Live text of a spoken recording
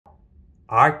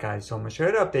Alright guys, so I'm going to show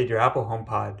you how to update your Apple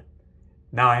HomePod.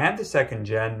 Now I have the 2nd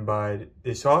gen, but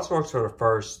this also works for the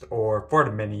 1st or for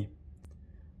the mini.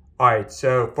 Alright,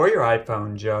 so for your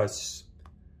iPhone,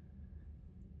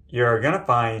 you're going to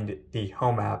find the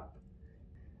Home app.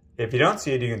 If you don't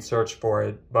see it, you can search for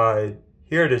it, but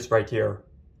here it is right here.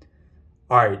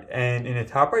 Alright, and in the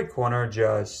top right corner,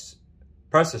 just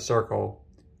press the circle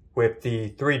with the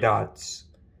 3 dots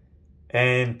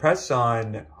and press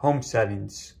on Home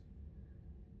Settings.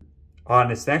 On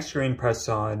this next screen, press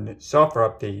on Software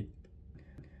Update.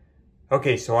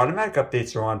 Okay, so automatic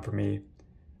updates are on for me,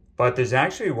 but there's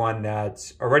actually one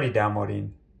that's already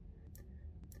downloading.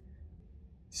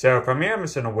 So from here, I'm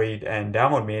just going to wait and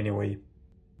download me anyway.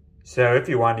 So if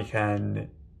you want, you can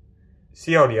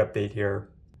see all the update here,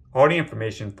 all the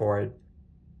information for it.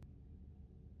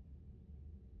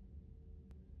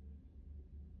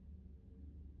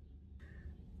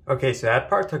 Okay, so that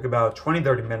part took about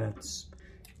 20-30 minutes.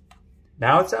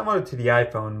 Now it's downloaded to the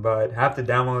iPhone, but have to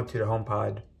download to the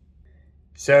HomePod.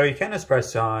 So you can just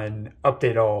press on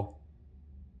Update All.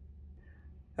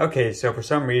 Okay, so for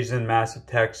some reason, massive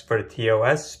text for the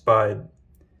TOS, but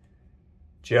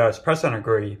just press on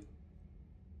Agree.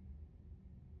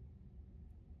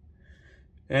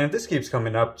 And if this keeps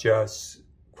coming up, just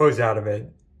close out of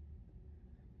it.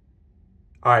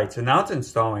 Alright, so now it's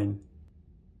installing.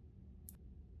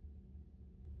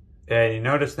 And you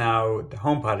notice now the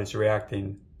HomePod is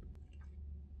reacting.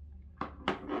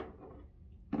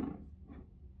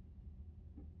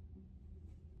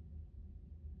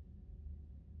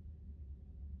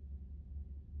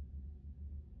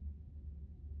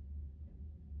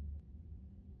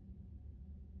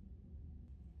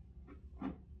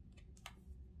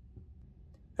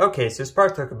 Okay, so this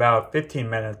part took about 15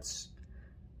 minutes.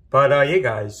 But yeah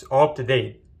guys, all up to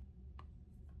date.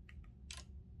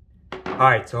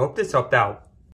 Alright, so hope this helped out.